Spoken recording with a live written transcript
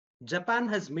Japan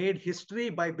has made history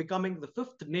by becoming the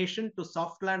fifth nation to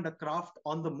soft land a craft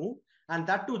on the moon. And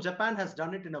that too, Japan has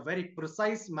done it in a very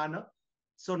precise manner.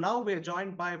 So now we're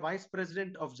joined by Vice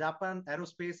President of Japan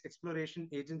Aerospace Exploration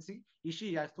Agency,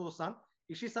 Ishii Yato-san.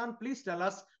 Ishii-san, please tell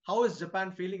us, how is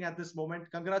Japan feeling at this moment?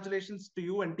 Congratulations to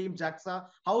you and Team JAXA.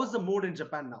 How is the mood in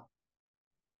Japan now?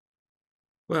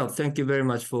 Well, thank you very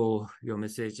much for your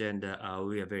message, and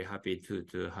we are very happy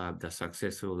to have the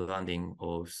successful landing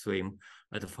of SWIM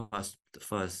at the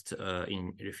first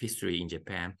in history in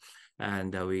Japan,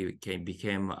 and we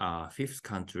became fifth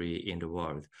country in the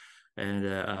world. And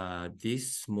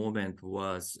this moment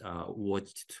was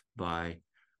watched by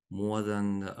more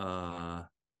than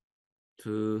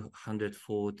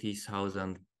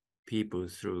 240,000 people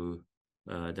through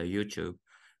the YouTube.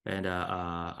 And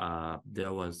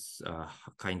there was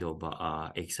kind of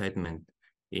excitement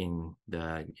in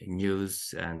the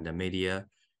news and the media.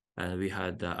 And we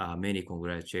had many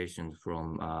congratulations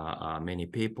from many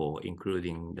people,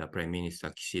 including the Prime Minister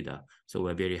Kishida. So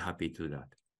we're very happy to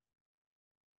that.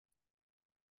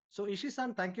 So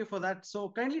Ishii-san, thank you for that. So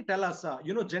kindly tell us,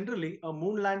 generally a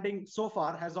moon landing so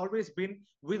far has always been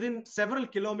within several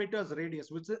kilometers radius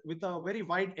with a very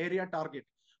wide area target.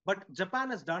 But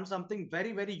Japan has done something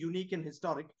very, very unique and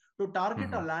historic to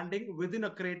target a landing within a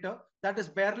crater that is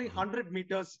barely 100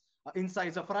 meters in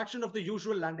size, a fraction of the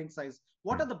usual landing size.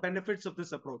 What are the benefits of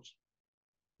this approach?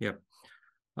 Yeah.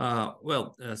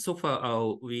 Well, so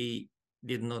far we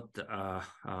did not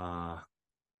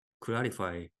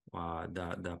clarify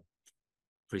the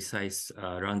precise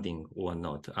landing or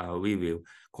not. We will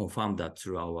confirm that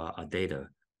through our data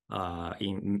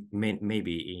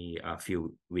maybe in a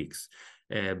few weeks.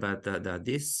 But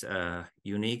this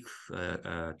unique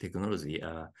technology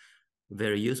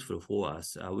very useful for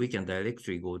us. We can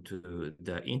directly go to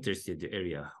the interested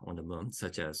area on the moon,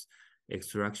 such as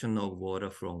extraction of water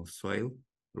from soil,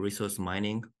 resource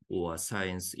mining, or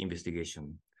science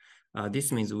investigation.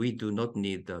 This means we do not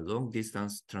need the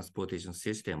long-distance transportation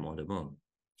system on the moon.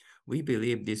 We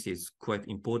believe this is quite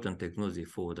important technology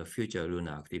for the future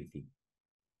lunar activity.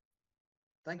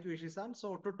 Thank you, Ishii-san.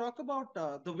 So to talk about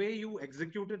the way you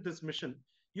executed this mission,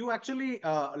 you actually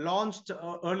launched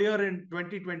earlier in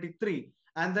 2023.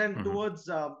 And then towards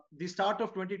the start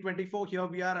of 2024, here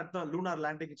we are at the lunar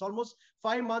landing. It's almost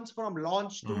 5 months from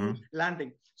launch to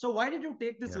landing. So why did you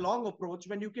take this long approach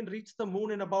when you can reach the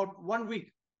moon in about 1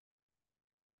 week?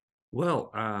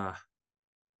 Well,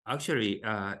 actually,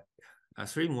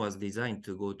 SLIM was designed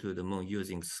to go to the moon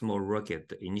using small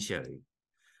rocket initially.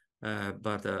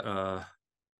 But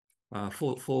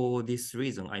for this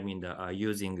reason, I mean,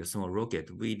 using a small rocket,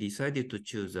 we decided to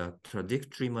choose a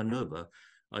trajectory maneuver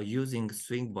using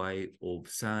swing by of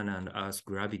Sun and Earth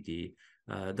gravity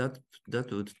that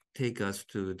would take us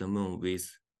to the moon with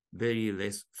very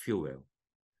less fuel.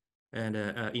 And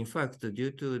in fact,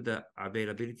 due to the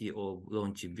availability of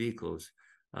launch vehicles,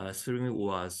 SLIM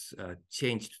was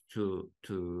changed to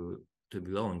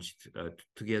be launched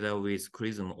together with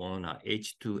Crism on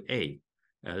H2A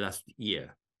last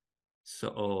year.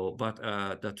 So, but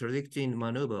the trajectory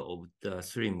maneuver of the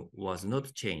SLIM was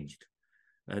not changed.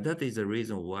 That is the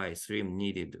reason why SLIM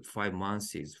needed 5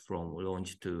 months from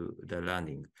launch to the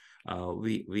landing.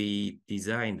 We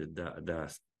designed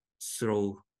the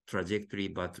slow trajectory,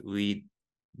 but we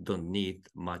don't need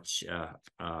much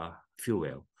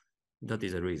fuel. That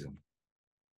is the reason.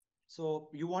 So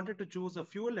you wanted to choose a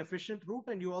fuel-efficient route,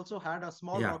 and you also had a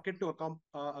small rocket to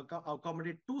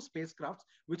accommodate 2 spacecrafts,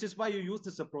 which is why you used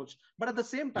this approach. But at the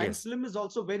same time, SLIM is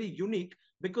also very unique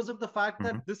because of the fact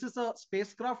that this is a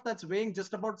spacecraft that's weighing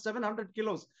just about 700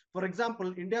 kilos. For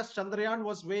example, India's Chandrayaan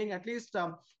was weighing at least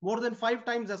more than 5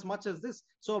 times as much as this.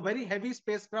 So a very heavy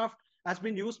spacecraft has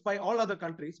been used by all other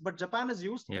countries, but Japan has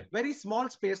used very small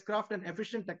spacecraft and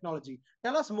efficient technology.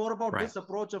 Tell us more about this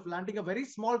approach of landing a very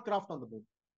small craft on the moon.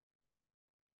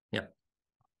 Yeah,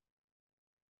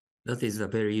 that is a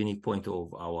very unique point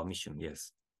of our mission,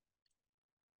 yes.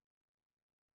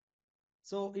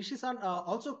 So Ishii-san,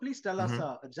 also please tell us,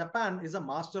 Japan is a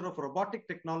master of robotic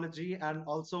technology and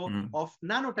also of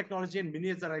nanotechnology and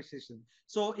miniaturization.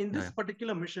 So in this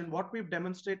particular mission, what we've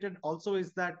demonstrated also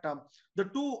is that the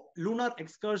 2 lunar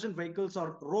excursion vehicles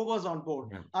or rovers on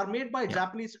board are made by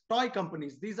Japanese toy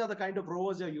companies. These are the kind of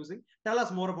rovers you're using. Tell us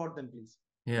more about them, please.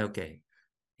 Yeah, okay.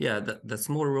 Yeah, the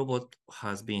small robot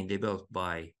has been developed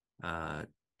by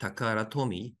Takara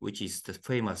Tomy, which is the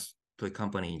famous toy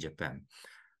company in Japan,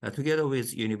 together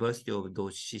with University of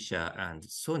Doshisha and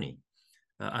Sony,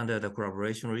 under the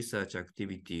collaboration research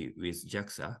activity with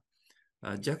JAXA.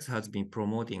 JAXA has been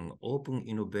promoting open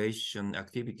innovation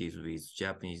activities with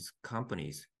Japanese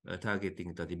companies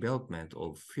targeting the development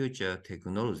of future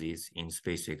technologies in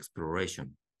space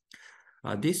exploration.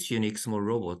 This unique small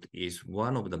robot is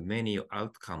one of the many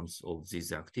outcomes of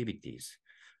these activities.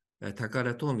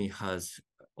 Takara Tomy has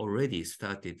already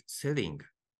started selling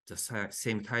the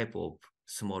same type of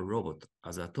small robot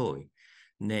as a toy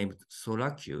named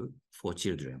Soraku for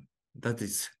children. That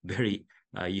is very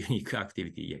unique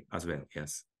activity as well,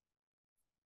 yes.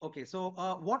 Okay, so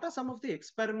what are some of the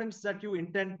experiments that you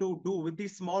intend to do with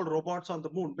these small robots on the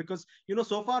moon? Because,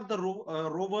 so far the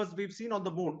rovers we've seen on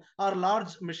the moon are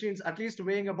large machines, at least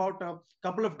weighing about a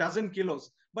couple of dozen kilos.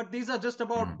 But these are just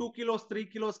about 2 kilos, 3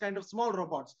 kilos kind of small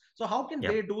robots. So how can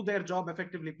they do their job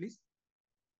effectively, please?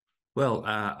 Well,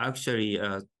 actually,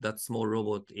 that small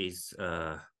robot is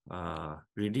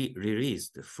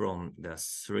released from the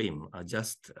stream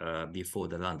just before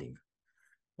the landing.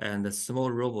 And the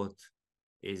small robot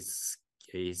is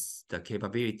the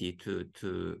capability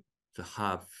to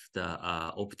have the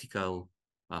optical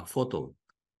photo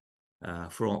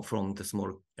from the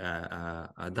small.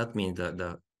 That means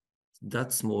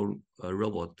that small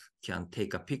robot can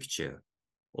take a picture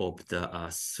of the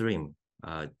stream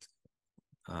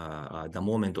the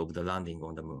moment of the landing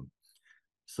on the moon.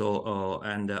 So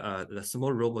the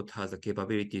small robot has the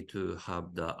capability to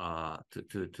have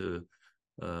the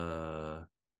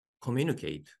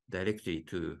communicate directly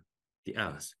to the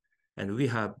Earth, and we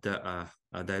have the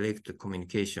direct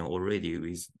communication already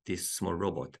with this small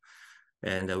robot,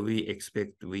 and we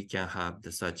expect we can have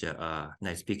such a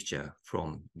nice picture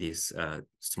from this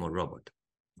small robot.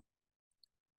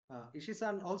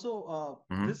 Ishii-san, also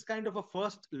this kind of a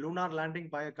first lunar landing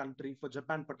by a country, for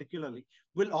Japan particularly,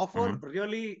 will offer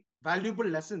really valuable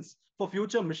lessons for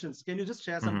future missions. Can you just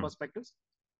share some perspectives?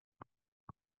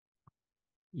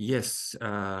 Yes.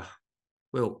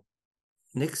 Well,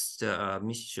 next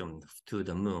mission to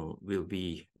the moon will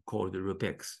be called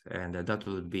LUPEX, and that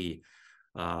will be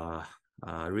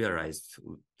realized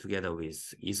together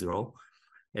with ISRO.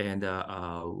 And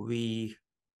we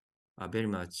are very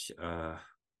much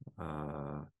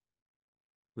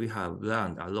we have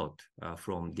learned a lot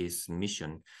from this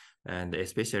mission, and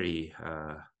especially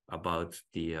about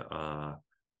the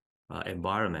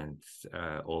environment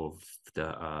of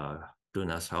the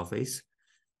lunar surface.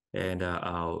 And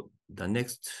the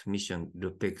next mission,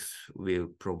 LUPEX, will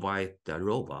provide the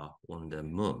rover on the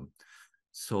moon.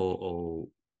 So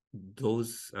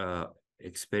those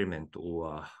experiment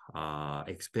or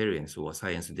experience or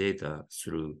science data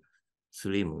through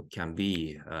SLIM can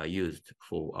be used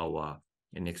for our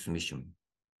next mission.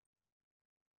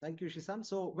 Thank you, Shisan.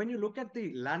 So when you look at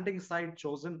the landing site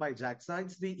chosen by JAXA,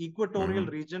 it's the equatorial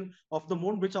region of the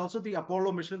moon, which also the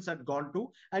Apollo missions had gone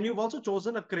to. And you've also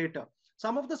chosen a crater.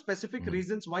 Some of the specific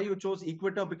reasons why you chose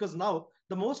equator, because now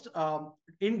the most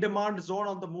in-demand zone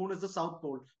on the moon is the South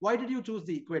Pole. Why did you choose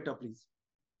the equator, please?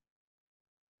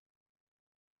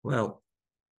 Well,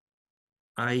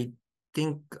 I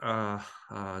think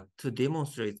to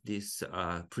demonstrate this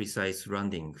precise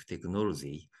landing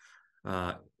technology,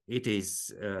 it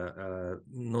is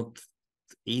not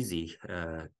easy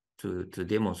to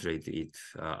demonstrate it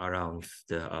around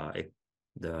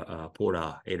the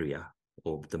polar area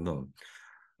of the moon.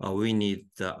 We need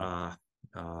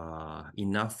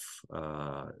enough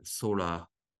solar,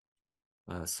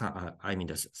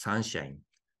 the sunshine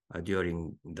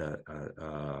during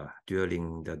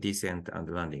the descent and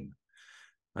landing.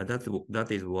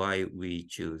 That is why we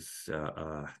choose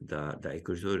the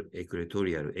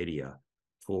equatorial area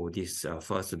for this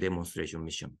first demonstration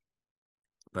mission.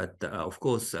 But of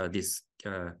course, this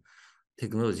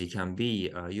technology can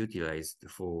be utilized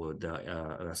for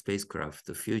the spacecraft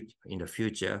in the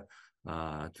future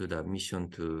to the mission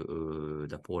to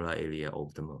the polar area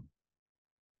of the moon.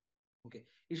 Okay.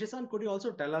 Ishii-san, could you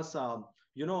also tell us,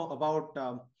 about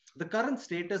the current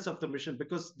status of the mission?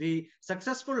 Because the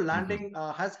successful landing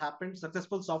has happened,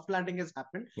 successful soft landing has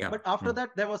happened, but after that,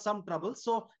 there was some trouble.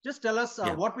 So just tell us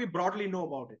what we broadly know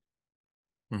about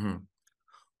it.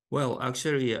 Well,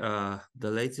 actually,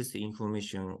 the latest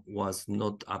information was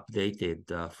not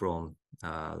updated from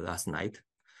last night.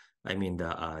 I mean,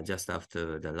 just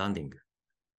after the landing.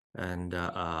 And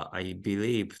I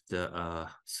believe the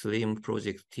SLIM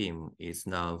project team is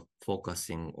now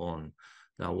focusing on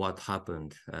what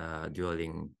happened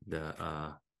during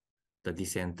the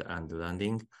descent and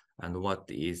landing, and what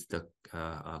is the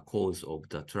cause of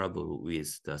the trouble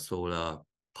with the solar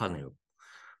panel.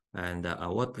 And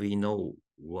what we know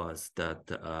was that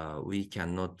we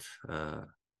cannot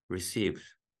receive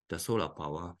the solar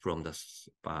power from the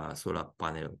solar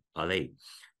panel array.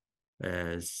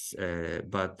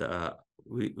 But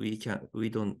we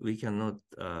cannot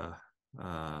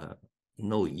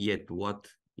know yet what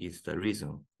is the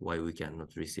reason why we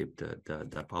cannot receive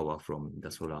the power from the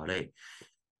solar array.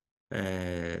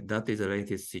 That is the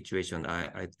latest situation.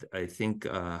 I think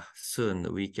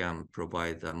soon we can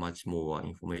provide much more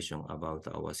information about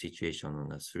our situation on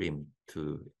the stream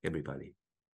to everybody.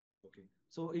 Okay.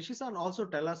 So Ishii-san, also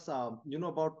tell us,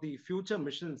 about the future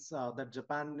missions that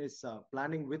Japan is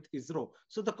planning with ISRO.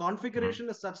 So the configuration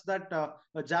is such that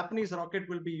a Japanese rocket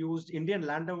will be used, Indian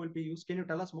lander will be used. Can you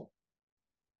tell us more?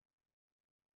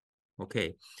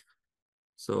 Okay.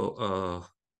 So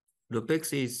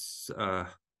LUPEX is,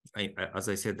 as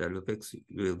I said, LUPEX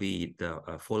will be the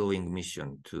following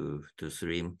mission to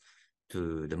stream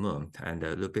to the moon, and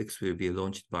LUPEX will be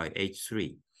launched by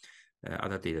H3,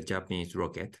 that is a Japanese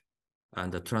rocket,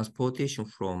 and the transportation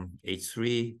from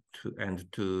H3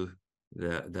 to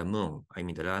the moon, I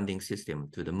mean the landing system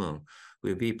to the moon,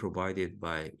 will be provided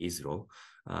by ISRO.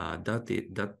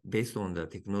 That based on the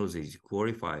technologies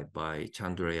qualified by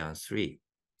Chandrayaan-3.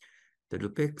 The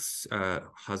LUPEX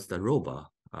has the rover,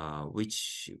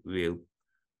 which will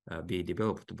be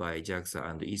developed by JAXA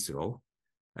and ISRO.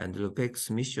 And the LUPEX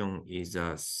mission is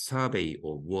a survey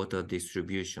of water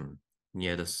distribution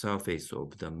near the surface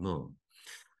of the moon.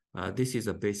 This is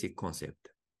a basic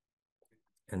concept.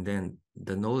 And then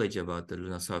the knowledge about the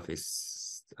lunar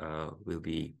surface will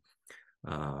be,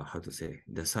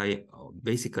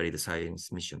 basically the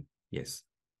science mission. Yes.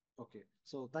 Okay.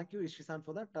 So thank you, Ishii-san,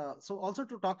 for that. So also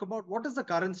to talk about what is the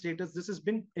current status? This has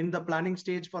been in the planning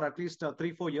stage for at least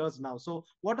 3-4 years now. So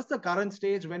what is the current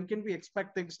stage? When can we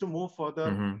expect things to move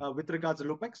further with regards to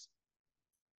LUPEX?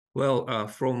 Well,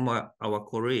 from our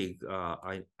colleague,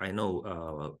 I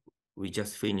know we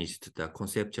just finished the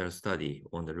conceptual study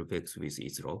on the LUPEX with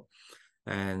ISRO,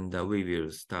 and we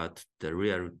will start the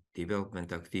real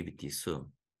development activity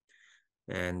soon.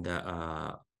 And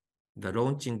the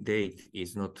launching date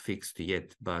is not fixed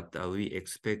yet, but we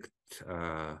expect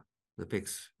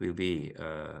LUPEX will be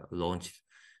launched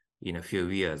in a few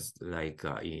years, like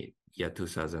in year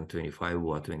 2025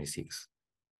 or 26.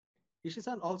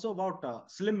 Ishii-san, also about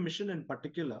SLIM mission in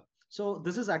particular. So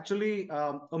this is actually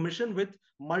a mission with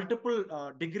multiple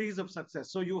degrees of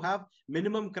success. So you have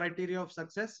minimum criteria of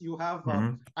success, you have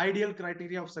ideal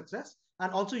criteria of success,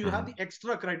 and also you have the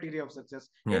extra criteria of success.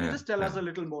 Can you just tell us a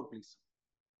little more, please?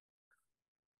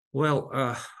 Well,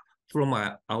 from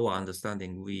our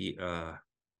understanding, we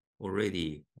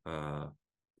already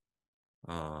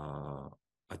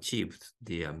achieved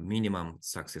the minimum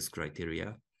success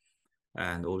criteria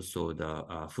and also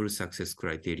the full success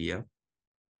criteria.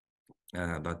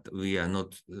 But we are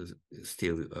not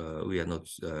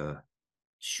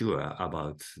sure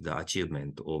about the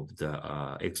achievement of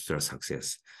the extra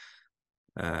success.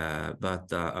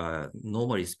 But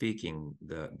normally speaking,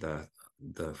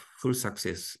 the full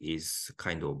success is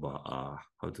kind of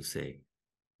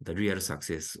the real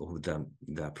success of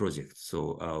the project.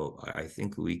 So I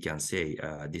think we can say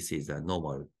this is a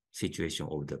normal situation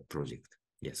of the project.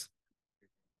 Yes.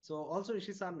 So also,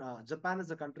 Ishii-san, Japan is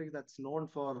a country that's known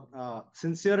for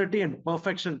sincerity and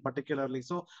perfection, particularly.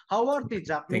 So how are the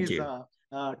Japanese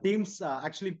teams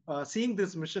actually seeing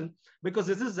this mission? Because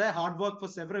this is their hard work for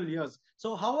several years.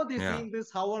 So how are they seeing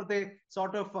this? How are they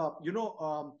sort of,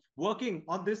 working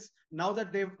on this now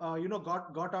that they've,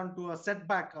 got onto a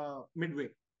setback midway?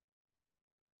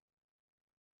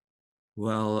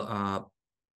 Well,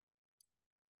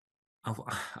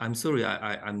 I'm sorry,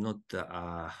 I'm not.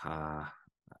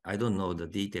 I don't know the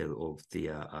detail of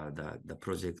the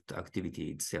project activity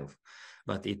itself,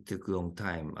 but it took a long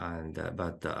time. And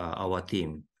but our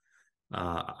team,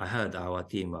 I heard our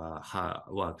team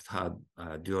worked hard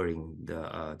during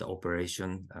the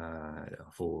operation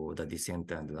for the descent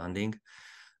and landing,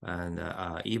 and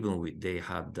even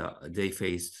they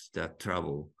faced the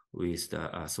trouble with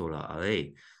the solar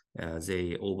array.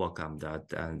 They overcome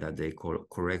that and they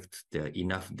correct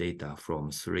enough data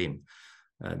from stream.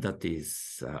 That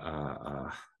is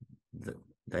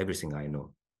everything I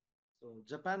know. So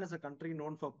Japan is a country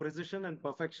known for precision and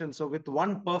perfection. So with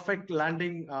one perfect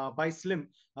landing by SLIM,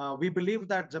 we believe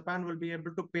that Japan will be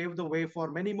able to pave the way for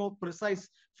many more precise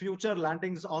future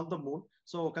landings on the moon.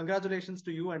 So congratulations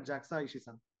to you and JAXA,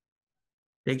 Ishii-san.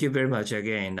 Thank you very much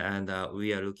again. And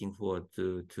we are looking forward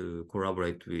to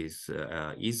collaborate with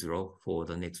ISRO for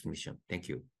the next mission. Thank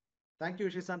you. Thank you,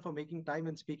 Ishii-san, for making time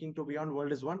and speaking to Beyond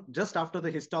World is One, just after the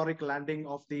historic landing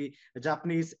of the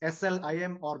Japanese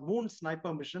SLIM or Moon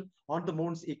Sniper mission on the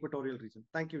moon's equatorial region.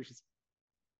 Thank you, Ishii-san.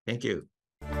 Thank you.